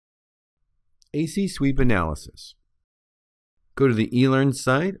AC sweep analysis. Go to the eLearn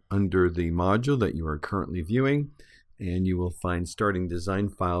site under the module that you are currently viewing, and you will find starting design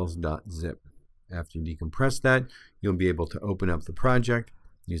files.zip. After you decompress that, you'll be able to open up the project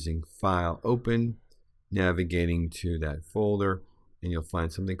using File Open, navigating to that folder, and you'll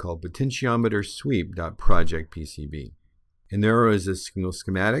find something called potentiometer sweep.project PCB. And there is a signal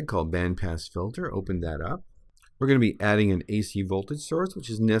schematic called bandpass filter. Open that up. We're going to be adding an AC voltage source, which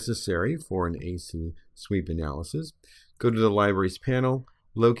is necessary for an AC sweep analysis. Go to the Libraries panel,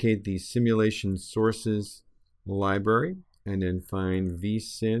 locate the Simulation Sources library, and then find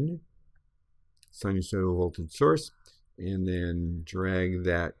VSyn, sinusoidal voltage source, and then drag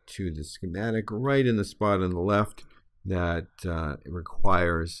that to the schematic right in the spot on the left that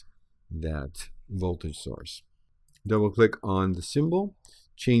requires that voltage source. Double click on the symbol,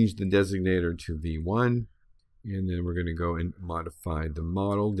 change the designator to V1, and then we're going to go and modify the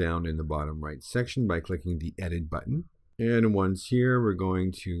model down in the bottom right section by clicking the Edit button. And once here, we're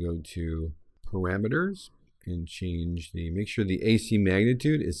going to go to Parameters and make sure the AC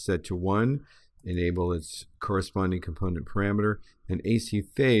magnitude is set to 1, enable its corresponding component parameter, and AC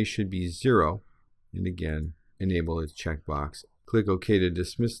phase should be 0, and again, enable its checkbox. Click OK to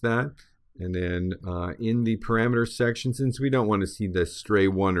dismiss that. And then in the parameter section, since we don't want to see the stray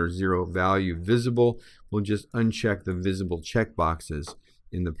 1 or 0 value visible, we'll just uncheck the visible checkboxes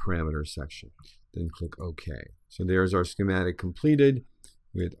in the parameter section. Then click OK. So there's our schematic completed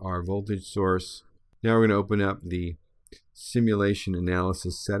with our voltage source. Now we're going to open up the simulation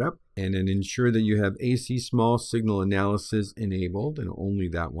analysis setup and then ensure that you have AC small signal analysis enabled, and only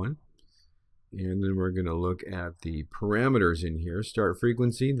that one. And then we're going to look at the parameters in here. Start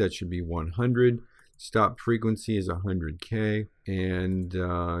frequency, that should be 100. Stop frequency is 100K.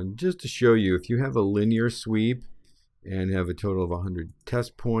 And just to show you, if you have a linear sweep and have a total of 100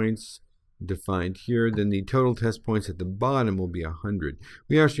 test points defined here, then the total test points at the bottom will be 100.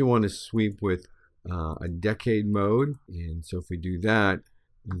 We actually want to sweep with a decade mode. And so if we do that,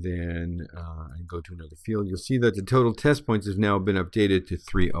 then and go to another field, you'll see that the total test points have now been updated to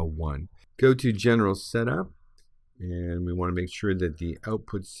 301. Go to General Setup, and we want to make sure that the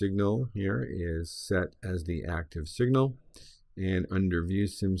output signal here is set as the active signal. And under View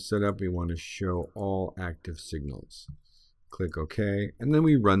Sim Setup, we want to show all active signals. Click OK, and then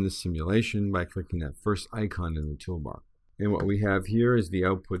we run the simulation by clicking that first icon in the toolbar. And what we have here is the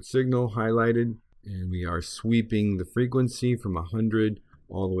output signal highlighted, and we are sweeping the frequency from 100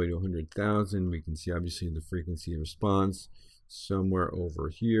 all the way to 100,000. We can see obviously the frequency response somewhere over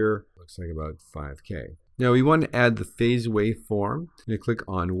here, looks like about 5K. Now we want to add the phase waveform. I'm going to click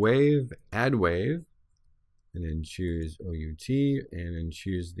on Wave, Add Wave, and then choose OUT, and then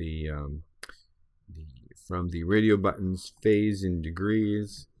choose from the radio buttons, phase in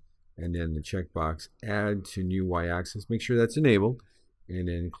degrees, and then the checkbox Add to New Y-axis. Make sure that's enabled, and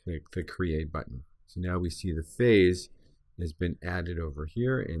then click the Create button. So now we see the phase has been added over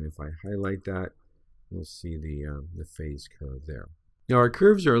here, and if I highlight that, we'll see the phase curve there. Now our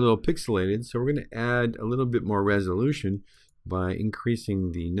curves are a little pixelated, so we're going to add a little bit more resolution by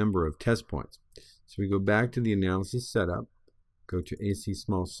increasing the number of test points. So we go back to the analysis setup, go to AC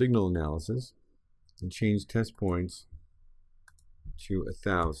small signal analysis, and change test points to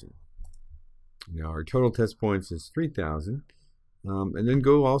 1,000. Now our total test points is 3,000. And then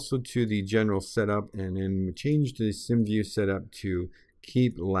go also to the general setup and then change the SimView setup to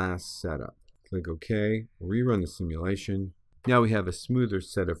keep last setup. Click OK, rerun the simulation. Now we have a smoother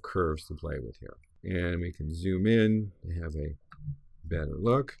set of curves to play with here. And we can zoom in and have a better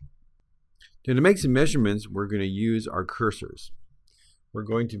look. Now to make some measurements, we're going to use our cursors. We're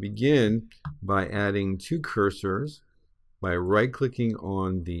going to begin by adding 2 cursors by right-clicking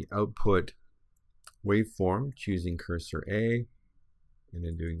on the output waveform, choosing cursor A, and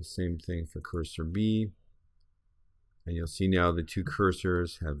then doing the same thing for cursor B. And you'll see now the 2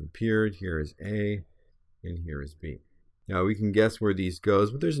 cursors have appeared. Here is A, and here is B. Now we can guess where these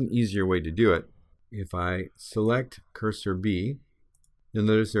goes, but there's an easier way to do it. If I select cursor B, you'll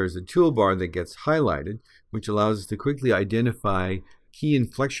notice there's a toolbar that gets highlighted, which allows us to quickly identify key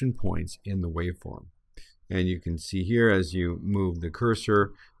inflection points in the waveform. And you can see here as you move the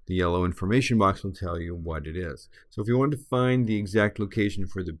cursor, the yellow information box will tell you what it is. So if you want to find the exact location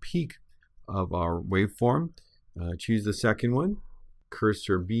for the peak of our waveform, choose the second one.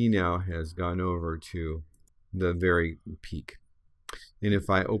 Cursor B now has gone over to the very peak. And if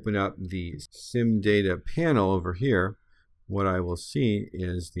I open up the Sim Data panel over here, what I will see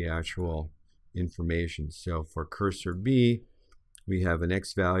is the actual information. So for cursor B, we have an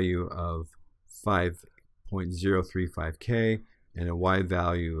X value of 5.035K and a Y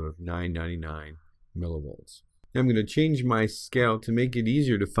value of 999 millivolts. Now I'm going to change my scale to make it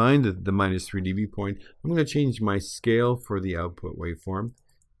easier to find the minus 3 dB point. I'm going to change my scale for the output waveform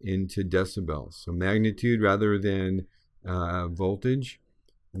into decibels. So magnitude rather than voltage,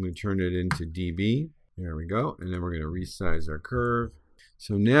 I'm going to turn it into dB. There we go. And then we're going to resize our curve.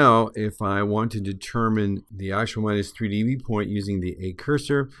 So now if I want to determine the actual minus 3 dB point using the A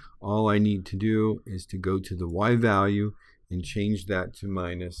cursor, all I need to do is to go to the Y value and change that to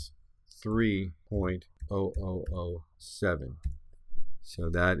minus 3.0007. So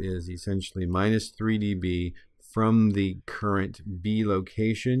that is essentially minus 3 dB from the current B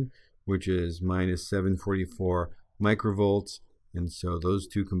location, which is minus 744 microvolts. And so those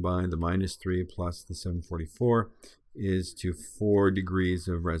two combined, the minus 3 plus the 744, is to 4 degrees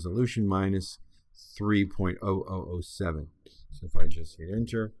of resolution, minus 3.0007. So if I just hit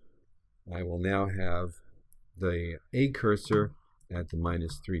enter, I will now have the A cursor at the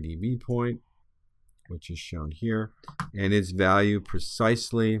minus 3 dB point, which is shown here, and its value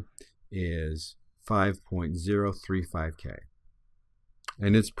precisely is 5.035K.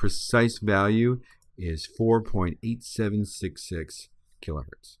 And its precise value is 4.8766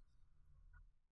 kilohertz.